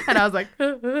 And I was like,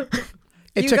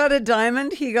 you got a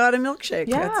diamond, he got a milkshake.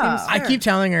 Yeah. That seems fair. I keep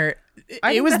telling her,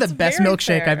 it was the best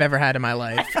milkshake I've ever had in my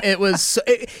life. It was,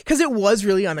 because it was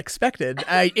really unexpected.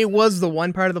 It was the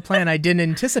one part of the plan I didn't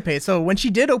anticipate. So when she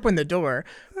did open the door,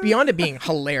 beyond it being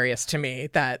hilarious to me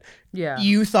that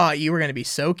you thought you were going to be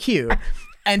so cute,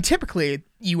 and typically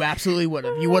you absolutely would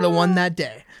have. You would have won that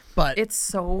day. But it's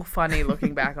so funny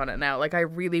looking back on it now. Like, I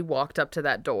really walked up to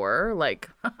that door like,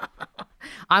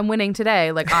 I'm winning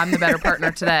today. Like, I'm the better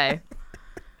partner today.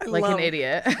 Like an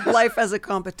idiot. Life as a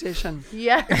competition.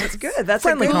 Yeah, that's good. That's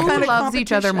friendly a good kind of loves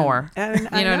each other more. And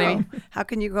you know what I mean? How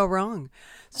can you go wrong?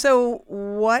 So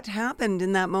what happened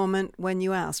in that moment when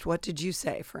you asked? What did you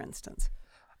say, for instance?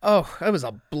 Oh, it was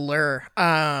a blur.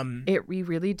 We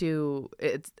really do.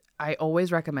 I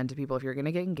always recommend to people, if you're going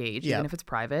to get engaged, even if it's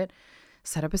private,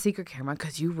 set up a secret camera,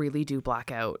 because you really do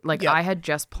black out. Like, I had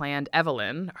just planned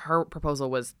Evelyn. Her proposal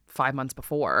was 5 months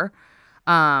before.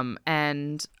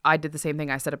 And I did the same thing.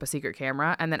 I set up a secret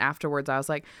camera, and then afterwards I was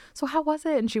like, so how was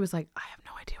it? And she was like, I have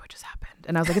no idea what just happened.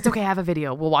 And I was like, it's okay, I have a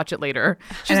video, we'll watch it later.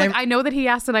 She's like, I know that he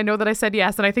asked, and I know that I said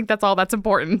yes, and I think that's all that's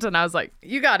important. And I was like,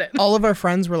 you got it. All of our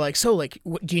friends were like, so like,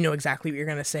 do you know exactly what you're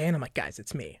gonna say? And I'm like, guys,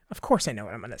 it's me. Of course I know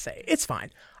what I'm gonna say. It's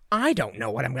fine. I don't know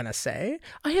what I'm going to say.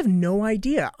 I have no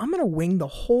idea. I'm going to wing the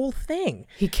whole thing.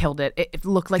 He killed it. It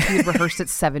looked like he had rehearsed it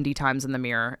 70 times in the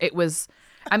mirror. It was,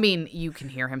 I mean, you can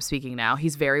hear him speaking now.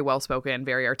 He's very well-spoken,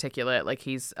 very articulate. Like,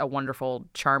 he's a wonderful,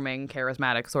 charming,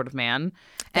 charismatic sort of man.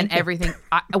 And everything,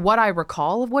 what I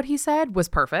recall of what he said was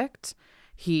perfect.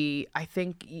 I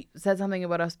think he said something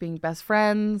about us being best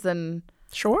friends, and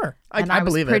sure, I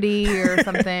believe it. Pretty or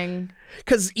something.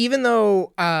 Because even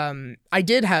though I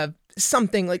did have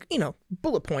something like,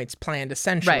 bullet points planned,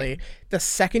 essentially, right. The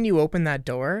second you open that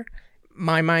door,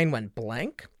 my mind went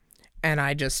blank, and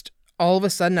I just, all of a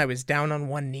sudden I was down on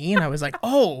one knee, and I was like,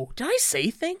 oh, did I say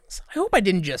things? I hope I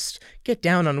didn't just get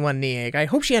down on one knee. I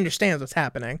hope she understands what's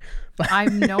happening. But I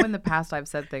know in the past I've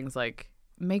said things like,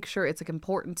 make sure it's like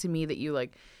important to me that you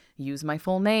like use my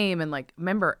full name, and like,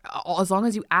 remember, as long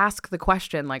as you ask the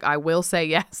question, like, I will say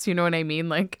yes, you know what I mean?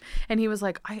 Like, and he was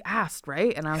like, I asked,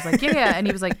 right? And I was like, yeah. And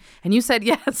he was like, and you said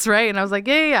yes, right? And I was like,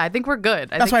 yeah, I think we're good.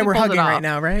 That's why we're hugging right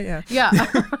now, right? Yeah.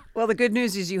 Well, the good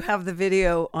news is you have the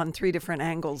video on 3 different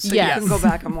angles, so Yes. you can go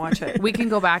back and watch it. We can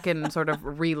go back and sort of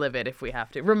relive it if we have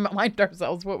to. Remind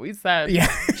ourselves what we said. Yeah,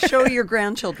 Show your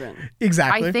grandchildren.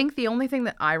 exactly. I think the only thing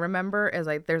that I remember is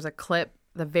like there's a clip,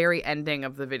 the very ending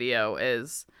of the video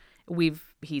is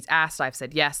he's asked, I've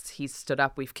said yes, he's stood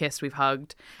up, we've kissed, we've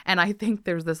hugged. And I think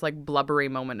there's this like blubbery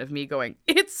moment of me going,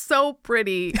 it's so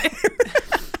pretty.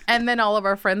 And then all of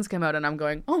our friends come out and I'm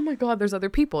going, oh my God, there's other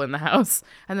people in the house.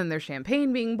 And then there's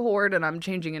champagne being poured and I'm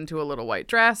changing into a little white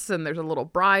dress and there's a little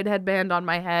bride headband on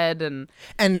my head.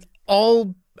 And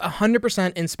all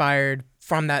 100% inspired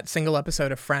from that single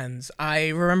episode of Friends. I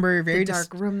remember the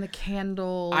dark room, the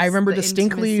candles. I remember the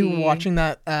distinctly intimacy. watching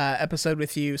that episode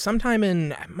with you sometime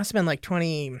in, it must have been like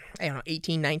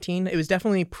 18, 19. It was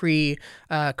definitely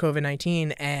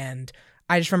pre-COVID-19. And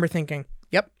I just remember thinking,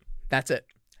 yep, that's it.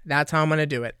 That's how I'm going to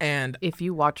do it. And if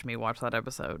you watch me watch that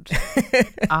episode,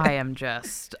 I am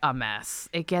just a mess.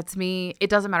 It gets me.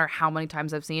 It doesn't matter how many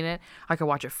times I've seen it. I could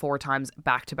watch it 4 times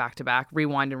back to back to back,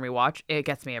 rewind and rewatch. It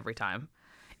gets me every time.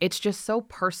 It's just so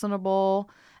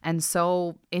personable and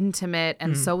so intimate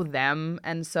and so them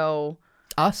and so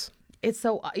us. It's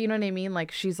so, you know what I mean?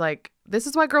 Like, she's like, this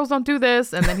is why girls don't do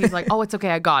this. And then he's like, oh, it's okay.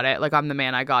 I got it. Like, I'm the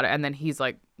man. I got it. And then he's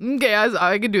like, okay,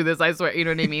 I can do this. I swear. You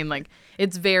know what I mean? Like,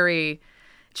 it's very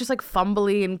just like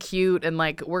fumbly and cute. And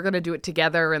like, we're going to do it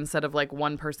together instead of like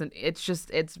one person. It's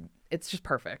just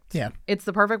perfect. Yeah. It's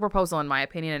the perfect proposal, in my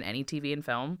opinion, in any TV and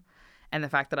film. And the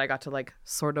fact that I got to like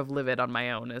sort of live it on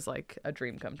my own is like a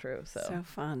dream come true. So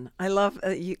fun. I love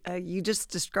you just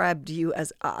described you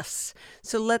as us.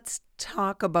 So let's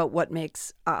talk about what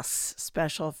makes us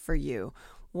special for you.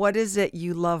 What is it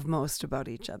you love most about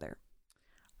each other?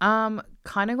 Kind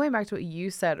of going back to what you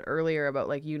said earlier about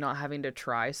like you not having to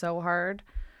try so hard.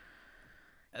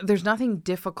 There's nothing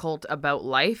difficult about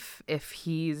life if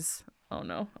he's, oh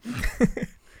no.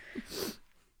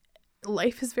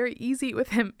 Life is very easy with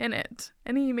him in it,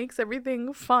 and he makes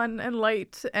everything fun and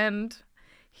light, and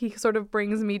he sort of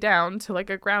brings me down to like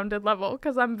a grounded level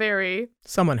because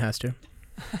someone has to.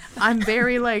 I'm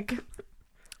very like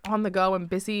on the go and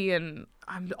busy, and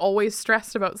I'm always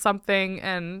stressed about something,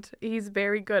 and he's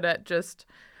very good at just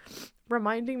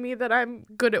reminding me that I'm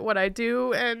good at what I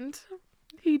do, and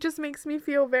he just makes me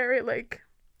feel very like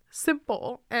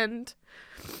simple, and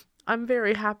I'm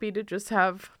very happy to just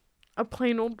have a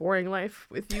plain old boring life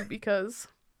with you because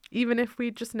even if we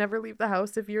just never leave the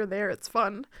house, if you're there, it's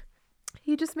fun.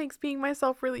 He just makes being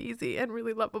myself really easy and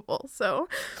really lovable. So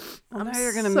now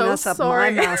you're going to mess up my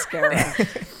mascara.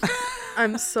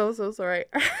 I'm so sorry.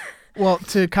 Well,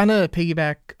 to kind of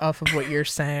piggyback off of what you're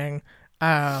saying,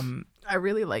 I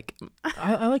really like him.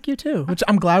 I like you too, which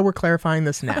I'm glad we're clarifying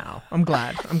this now. I'm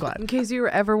glad. In case you were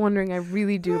ever wondering, I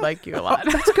really do like you a lot.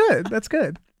 That's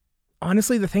good.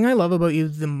 Honestly, the thing I love about you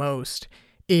the most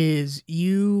is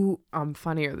I'm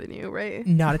funnier than you, right?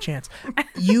 Not a chance.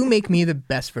 You make me the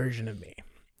best version of me.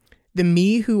 The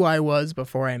me who I was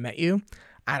before I met you,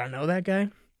 I don't know that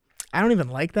guy. I don't even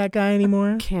like that guy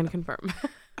anymore. Can confirm.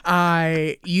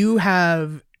 You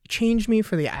have changed me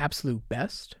for the absolute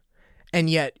best,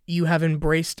 and yet you have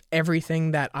embraced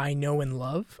everything that I know and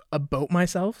love about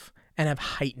myself and have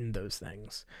heightened those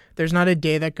things. There's not a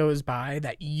day that goes by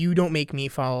that you don't make me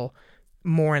fall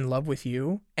more in love with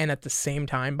you, and at the same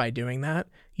time, by doing that,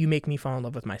 you make me fall in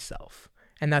love with myself.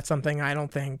 And that's something I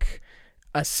don't think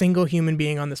a single human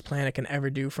being on this planet can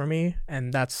ever do for me.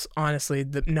 And that's honestly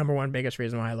the number one biggest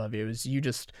reason why I love you, is you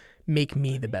just make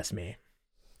me the best me.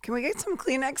 Can we get some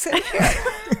Kleenex in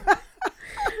here?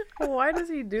 Why does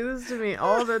he do this to me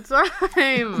all the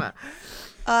time?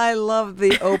 I love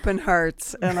the open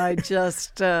hearts, and I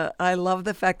just, I love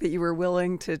the fact that you were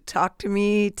willing to talk to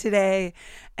me today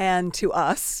and to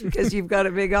us, because you've got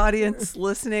a big audience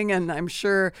listening, and I'm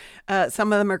sure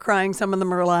some of them are crying, some of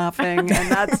them are laughing,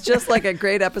 and that's just like a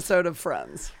great episode of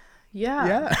Friends.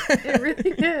 Yeah. It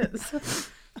really is.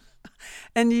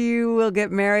 And you will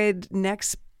get married next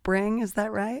spring, is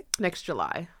that right? Next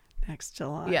July. Next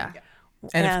July. Yeah.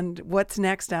 And what's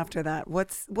next after that?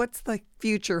 What's the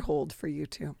future hold for you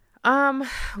two?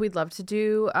 We'd love to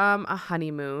do a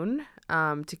honeymoon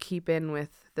to keep in with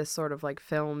this sort of like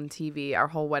film, TV. Our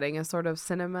whole wedding is sort of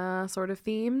cinema sort of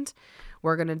themed.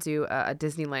 We're going to do a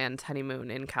Disneyland honeymoon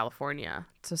in California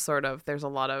to sort of, there's a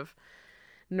lot of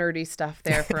nerdy stuff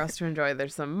there for us to enjoy.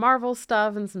 There's some Marvel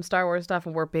stuff and some Star Wars stuff,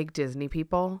 and we're big Disney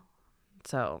people.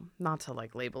 So not to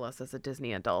like label us as a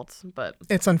Disney adult, but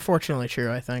it's unfortunately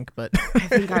true, I think. But I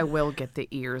think I will get the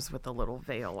ears with a little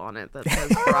veil on it that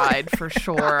says bride for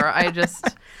sure. I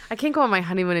can't go on my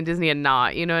honeymoon in Disney and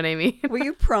not, you know what I mean? Will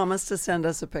you promise to send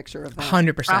us a picture of that?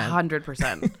 100%.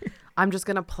 100%. I'm just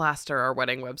going to plaster our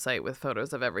wedding website with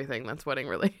photos of everything that's wedding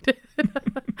related.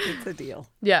 It's a deal.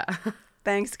 Yeah.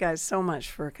 Thanks, guys, so much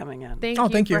for coming in.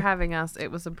 Thank you for having us. It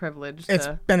was a privilege. It's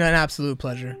been an absolute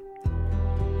pleasure.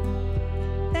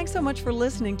 Thanks so much for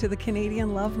listening to the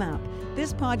Canadian Love Map.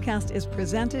 This podcast is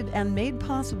presented and made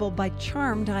possible by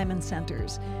Charm Diamond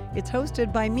Centers. It's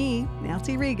hosted by me,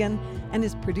 Nancy Regan, and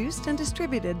is produced and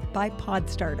distributed by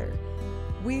Podstarter.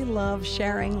 We love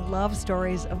sharing love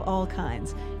stories of all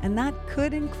kinds, and that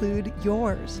could include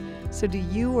yours. So do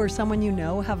you or someone you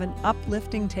know have an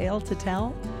uplifting tale to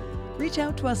tell? Reach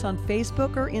out to us on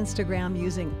Facebook or Instagram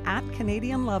using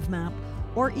 @CanadianLoveMap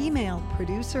or email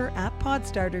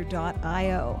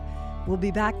producer@podstarter.io. We'll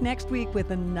be back next week with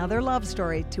another love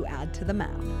story to add to the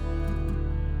map.